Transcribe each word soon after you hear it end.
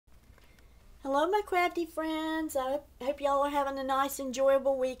Hello, my crafty friends. I hope y'all are having a nice,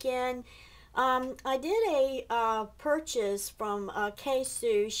 enjoyable weekend. I did a purchase from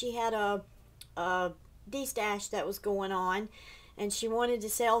KSue. She had a Destash that was going on, and she wanted to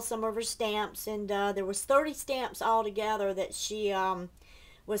sell some of her stamps. And there was 30 stamps altogether that she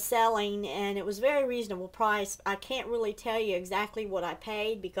was selling, and it was a very reasonable price. I can't really tell you exactly what I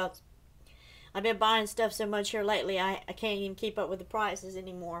paid because I've been buying stuff so much here lately. I can't even keep up with the prices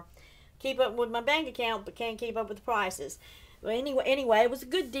anymore. Keep up with my bank account, but can't keep up with the prices. But anyway, it was a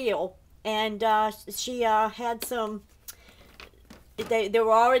good deal, and she had some. They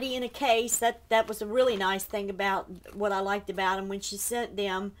were already in a case. That was a really nice thing about what I liked about them. When she sent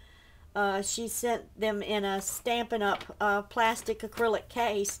them in a Stampin' Up! Plastic acrylic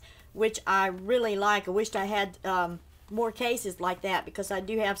case, which I really like. I wished I had more cases like that because I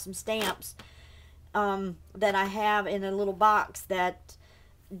do have some stamps that I have in a little box that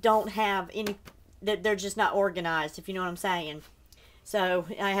don't have any, that they're just not organized, if you know what I'm saying. So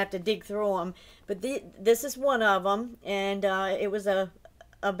I have to dig through them. But this is one of them, and it was a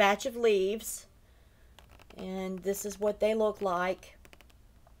batch of leaves, and this is what they look like.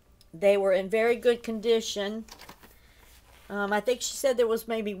 They were in very good condition. I think she said there was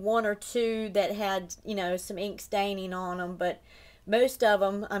maybe one or two that had, you know, some ink staining on them, but most of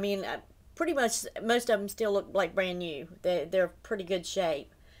them, I mean, pretty much most of them still look like brand new. They're pretty good shape.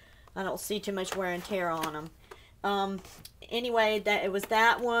 I don't see too much wear and tear on them. Anyway, it was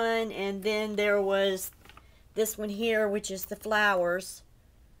that one, and then there was this one here, which is the flowers.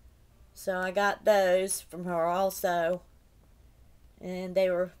 So I got those from her also, and they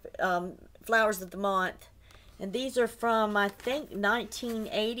were flowers of the month. And these are from, I think,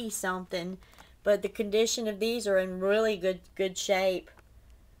 1980 something, but the condition of these are in really good shape.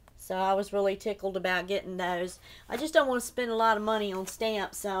 So I was really tickled about getting those. I just don't want to spend a lot of money on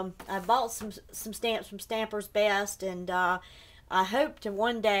stamps. I bought some stamps from Stamper's Best, and I hope to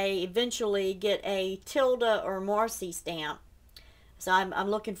one day eventually get a Tilda or Marcy stamp. So I'm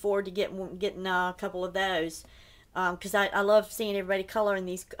looking forward to getting a couple of those, because I love seeing everybody coloring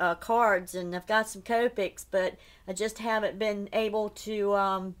these cards, and I've got some Copics, but I just haven't been able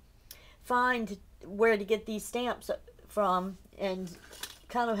to find where to get these stamps from, and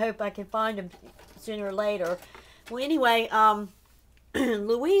kind of hope I can find them sooner or later. Well, anyway,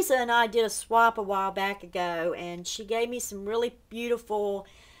 Louisa and I did a swap a while back ago, and she gave me some really beautiful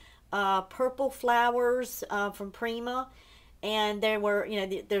purple flowers from Prima, and they were, you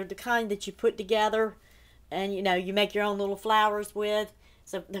know, they're the kind that you put together, and you know, you make your own little flowers with.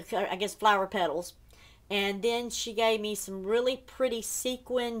 So I guess flower petals. And then she gave me some really pretty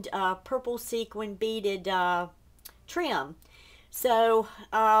sequined, purple sequin beaded trim. So,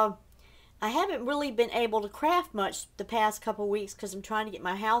 I haven't really been able to craft much the past couple weeks because I'm trying to get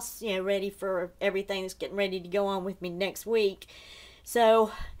my house, you know, ready for everything that's getting ready to go on with me next week.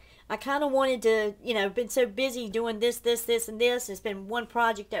 So, I kind of wanted to, you know, been so busy doing this, and this. It's been one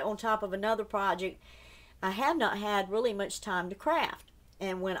project on top of another project. I have not had really much time to craft.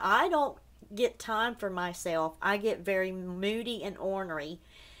 And when I don't get time for myself, I get very moody and ornery.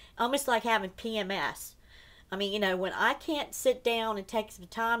 Almost like having PMS. I mean, you know, when I can't sit down and take some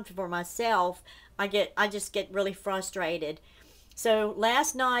time for myself, I just get really frustrated. So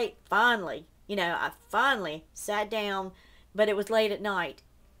last night, finally, you know, I finally sat down, but it was late at night,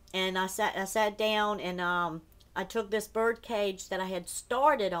 and I sat down, and I took this bird cage that I had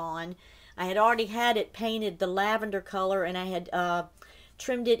started on. I had already had it painted the lavender color, and I had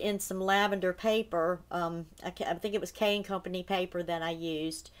trimmed it in some lavender paper. I think it was K & Company paper that I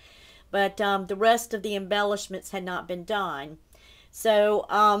used. But the rest of the embellishments had not been done. So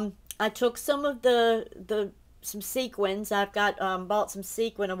I took some of some sequins. I've got bought some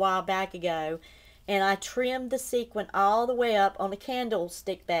sequin a while back ago, and I trimmed the sequin all the way up on the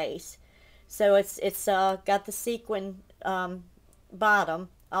candlestick base. So it's got the sequin bottom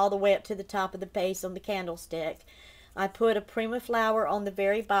all the way up to the top of the base on the candlestick. I put a Prima flower on the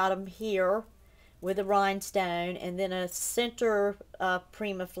very bottom here with a rhinestone, and then a center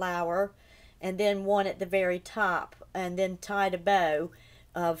Prima flower, and then one at the very top, and then tied a bow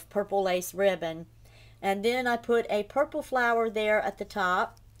of purple lace ribbon. And then I put a purple flower there at the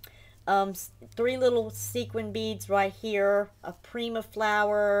top, 3 little sequin beads right here, a Prima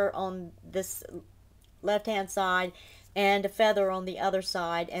flower on this left hand side, and a feather on the other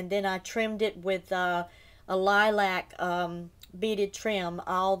side. And then I trimmed it with a lilac beaded trim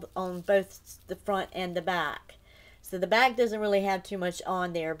all on both the front and the back. So the back doesn't really have too much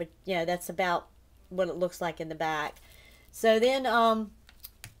on there, but you know, that's about what it looks like in the back. So then I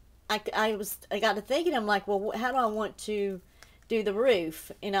got to thinking, I'm like, well, how do I want to do the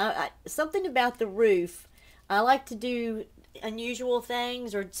roof. And something about the roof, I like to do unusual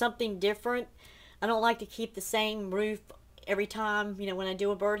things or something different. I don't like to keep the same roof every time. You know, when I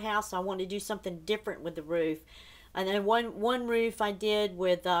do a birdhouse, I want to do something different with the roof. And then one roof I did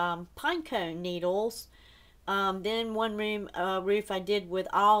with pine cone needles. Then one roof I did with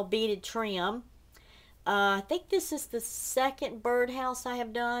all beaded trim. I think this is the second birdhouse I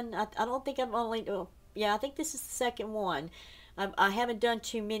have done. I don't think I've only... yeah, I think this is the second one. I haven't done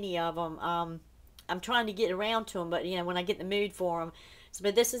too many of them. I'm trying to get around to them, but you know, when I get in the mood for them. So,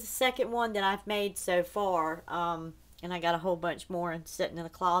 but this is the second one that I've made so far. And I got a whole bunch more sitting in the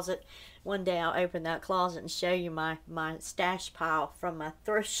closet. One day I'll open that closet and show you my stash pile from my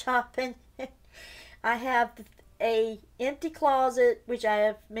thrift shopping. I have a empty closet, which I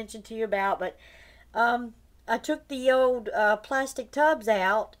have mentioned to you about, but I took the old plastic tubs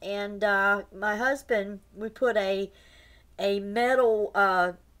out, and my husband, we put a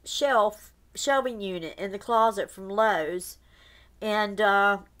metal shelving unit in the closet from Lowe's, and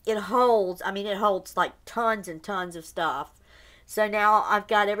it holds, I mean, it holds like tons and tons of stuff. So now I've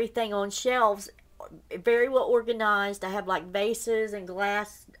got everything on shelves, very well organized. I have like vases and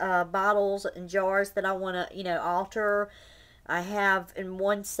glass bottles and jars that I want to, you know, alter. I have in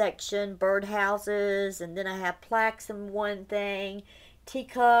one section birdhouses, and then I have plaques in one thing,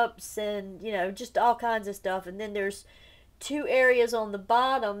 teacups, and, you know, just all kinds of stuff. And then there's two areas on the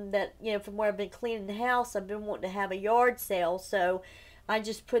bottom that, you know, from where I've been cleaning the house, I've been wanting to have a yard sale. So I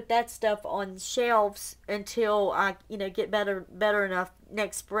just put that stuff on shelves until I, you know, get better enough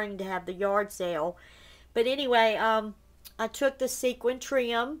next spring to have the yard sale. But anyway, I took the sequin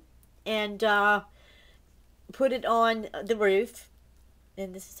trim and put it on the roof,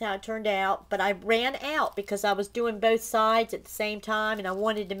 and this is how it turned out. But I ran out because I was doing both sides at the same time, and I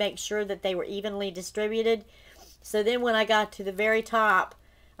wanted to make sure that they were evenly distributed. So then when I got to the very top,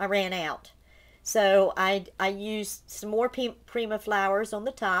 I ran out. So I used some more Prima flowers on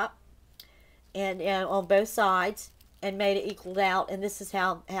the top and on both sides, and made it equaled out. And this is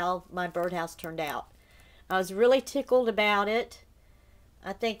how my birdhouse turned out. I was really tickled about it.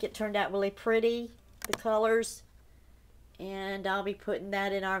 I think it turned out really pretty, the colors. And I'll be putting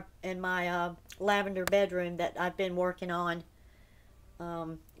that in my lavender bedroom that I've been working on.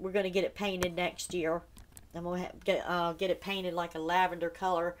 We're going to get it painted next year. I'm going to get it painted like a lavender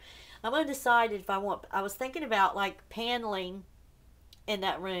color. I'm undecided if I want... I was thinking about like paneling in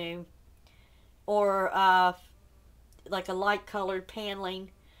that room, or like a light colored paneling,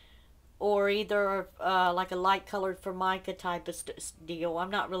 or either like a light colored Formica type of deal.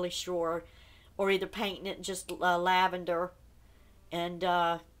 I'm not really sure. Or either painting it just lavender, and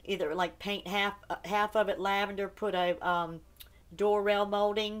either like paint half of it lavender, put a door rail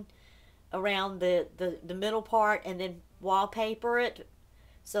molding around the middle part, and then wallpaper it.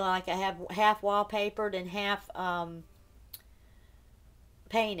 So like I have half wallpapered and half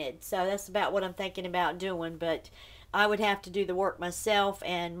painted. So that's about what I'm thinking about doing. But I would have to do the work myself,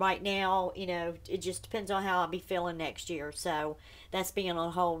 and right now, you know, it just depends on how I'll be feeling next year. So that's being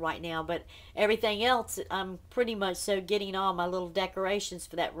on hold right now. But everything else, I'm pretty much so getting all my little decorations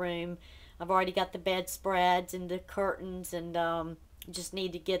for that room. I've already got the bedspreads and the curtains, and just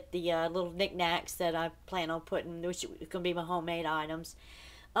need to get the little knickknacks that I plan on putting, which is going to be my homemade items.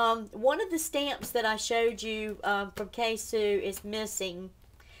 One of the stamps that I showed you from KSue is missing.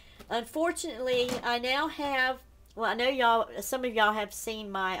 Unfortunately, I now have... Well, I know y'all, some of y'all have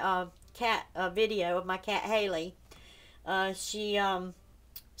seen my cat video of my cat Hailey. She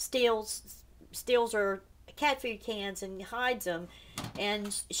steals her cat food cans and hides them,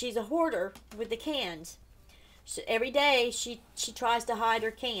 and she's a hoarder with the cans. So every day she tries to hide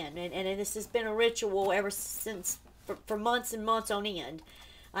her can, and this has been a ritual ever since, for months and months on end.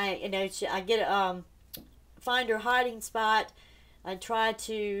 I get find her hiding spot. I try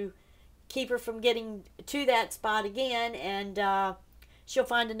to keep her from getting to that spot again, and she'll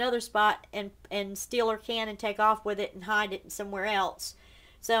find another spot and steal her can and take off with it and hide it somewhere else.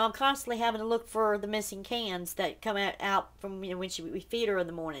 So I'm constantly having to look for the missing cans that come out from, you know, when we feed her in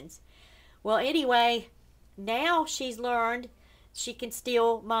the mornings. Well, anyway, now she's learned she can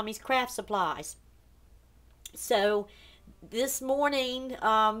steal Mommy's craft supplies. So this morning,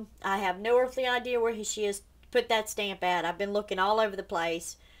 I have no earthly idea where she has put that stamp at. I've been looking all over the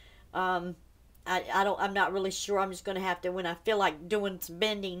place. I'm not really sure. I'm just going to have to, when I feel like doing some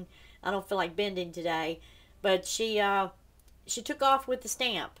bending. I don't feel like bending today. But she took off with the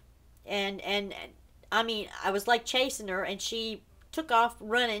stamp. And I mean, I was like chasing her, and she took off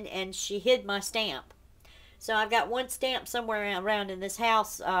running, and she hid my stamp. So I've got one stamp somewhere around in this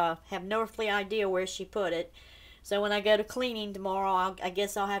house. Have no earthly idea where she put it. So when I go to cleaning tomorrow, I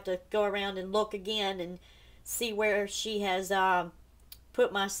guess I'll have to go around and look again and see where she has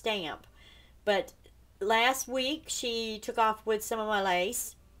put my stamp. But last week she took off with some of my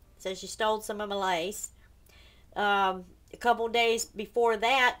lace. So she stole some of my lace. A couple days before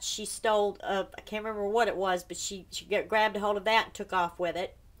that, she stole, I can't remember what it was, but she grabbed a hold of that and took off with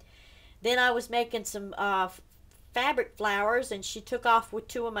it. Then I was making some fabric flowers, and she took off with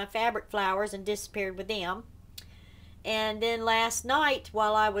 2 of my fabric flowers and disappeared with them. And then last night,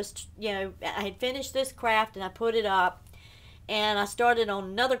 while I was, I had finished this craft and I put it up, and I started on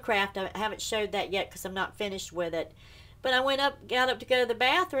another craft. I haven't showed that yet because I'm not finished with it. But I got up to go to the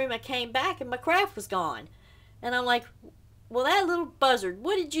bathroom. I came back and my craft was gone. And I'm like, well, that little buzzard,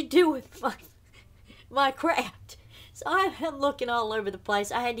 what did you do with my craft? So I'm looking all over the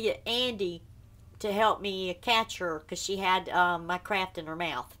place. I had to get Andy to help me catch her because she had my craft in her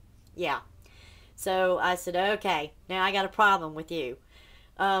mouth. Yeah. So I said, okay, now I got a problem with you.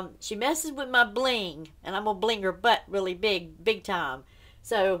 She messes with my bling, and I'm going to bling her butt really big time.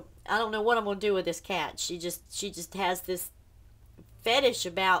 So I don't know what I'm going to do with this cat. She just has this fetish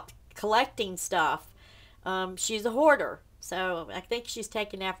about collecting stuff. She's a hoarder. So I think she's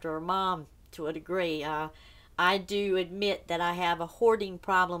taken after her mom to a degree. I do admit that I have a hoarding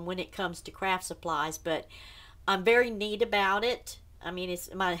problem when it comes to craft supplies, but I'm very neat about it. I mean,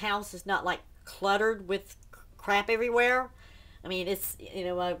 my house is not like cluttered with crap everywhere. I mean, it's,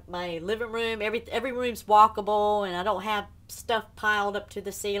 my living room, every room's walkable, and I don't have stuff piled up to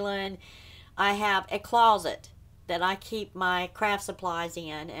the ceiling. I have a closet that I keep my craft supplies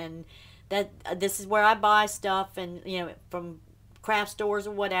in, and this is where I buy stuff, and from craft stores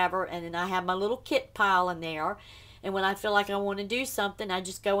or whatever. And then I have my little kit pile in there, and when I feel like I want to do something, I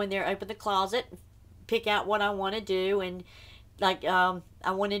just go in there, open the closet, pick out what I want to do. And like I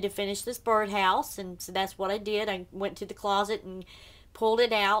wanted to finish this birdhouse, and so that's what I did. I went to the closet and pulled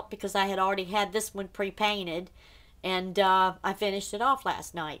it out because I had already had this one pre-painted, and I finished it off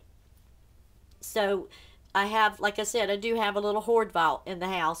last night. So I have, like I said, I do have a little hoard vault in the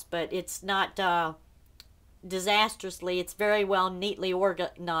house, but it's not disastrously. It's very well neatly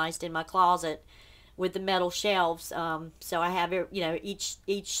organized in my closet with the metal shelves. So I have,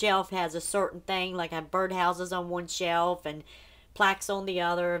 each shelf has a certain thing. Like I have birdhouses on one shelf and plaques on the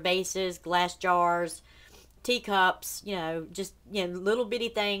other, vases, glass jars, teacups, just little bitty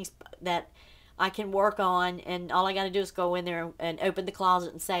things that I can work on, and all I got to do is go in there and open the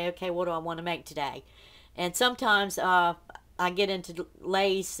closet and say, okay, what do I want to make today? And sometimes I get into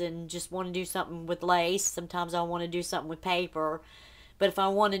lace and just want to do something with lace. Sometimes I want to do something with paper. But if I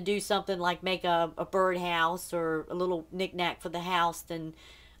want to do something like make a birdhouse or a little knick-knack for the house, then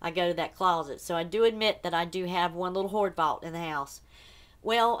I go to that closet. So I do admit that I do have one little hoard vault in the house.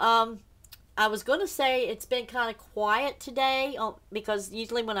 Well, I was going to say it's been kind of quiet today because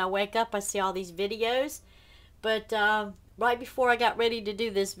usually when I wake up I see all these videos. But right before I got ready to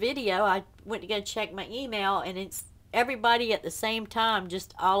do this video, I went to go check my email, and it's everybody at the same time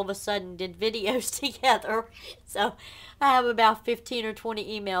just all of a sudden did videos together. So I have about 15 or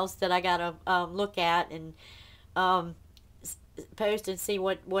 20 emails that I gotta look at and post and see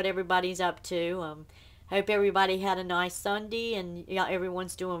what everybody's up to. Hope everybody had a nice Sunday, and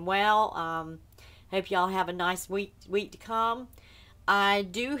everyone's doing well. Hope y'all have a nice week to come. I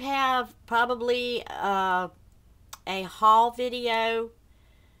do have probably a haul video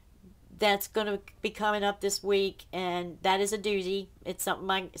that's going to be coming up this week, and that is a doozy. It's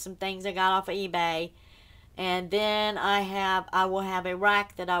some things I got off of eBay. And then I will have a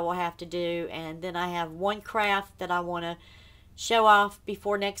rack that I will have to do, and then I have one craft that I want to show off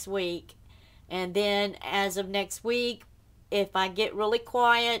before next week. And then as of next week, if I get really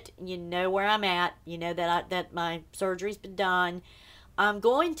quiet, you know where I'm at. You know that my surgery's been done. I'm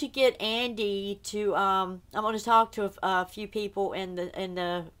going to get Andy to I'm going to talk to a few people in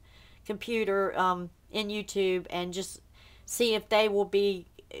the computer in YouTube, and just see if they will be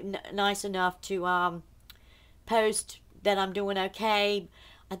nice enough to post that I'm doing okay.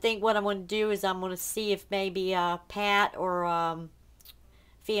 I think what I'm going to do is I'm going to see if maybe Pat or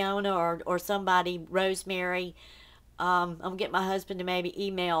Fiona or somebody, Rosemary, I'm going to get my husband to maybe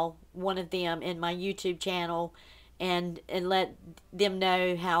email one of them in my YouTube channel and let them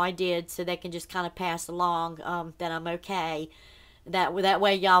know how I did, so they can just kind of pass along that I'm okay. That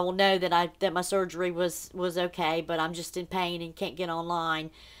way y'all will know that my surgery was okay, but I'm just in pain and can't get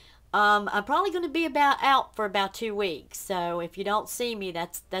online. I'm probably going to be out for about 2 weeks, so if you don't see me,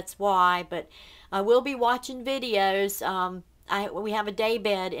 that's why. But I will be watching videos. we have a day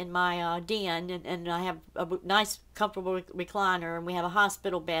bed in my den, and I have a nice, comfortable recliner, and we have a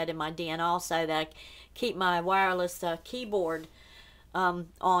hospital bed in my den also that I keep my wireless keyboard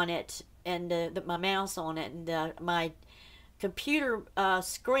on it, and my mouse on it, and my computer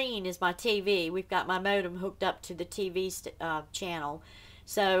screen is my TV. We've got my modem hooked up to the TV channel,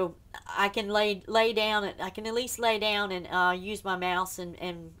 so I can lay down. I can at least lay down and use my mouse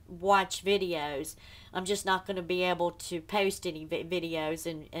and watch videos. I'm just not going to be able to post any videos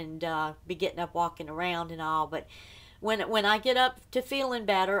and be getting up, walking around and all. But when I get up to feeling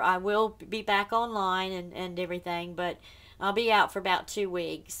better, I will be back online and everything. But I'll be out for about 2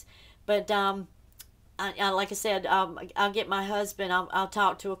 weeks. But like I said, I'll get my husband. I'll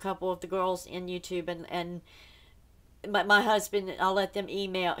talk to a couple of the girls in YouTube, and my husband, I'll let them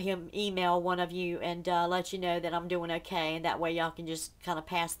email one of you and let you know that I'm doing okay, and that way y'all can just kind of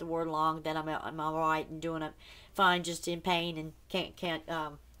pass the word along that I'm all right and doing it fine, just in pain and can't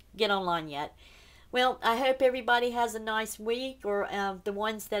get online yet. Well, I hope everybody has a nice week, or the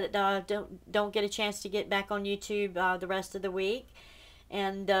ones that don't get a chance to get back on YouTube the rest of the week.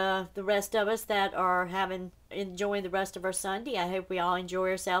 And the rest of us that are enjoying the rest of our Sunday, I hope we all enjoy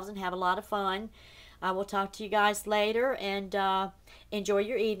ourselves and have a lot of fun. I will talk to you guys later, and enjoy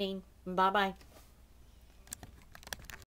your evening. Bye-bye.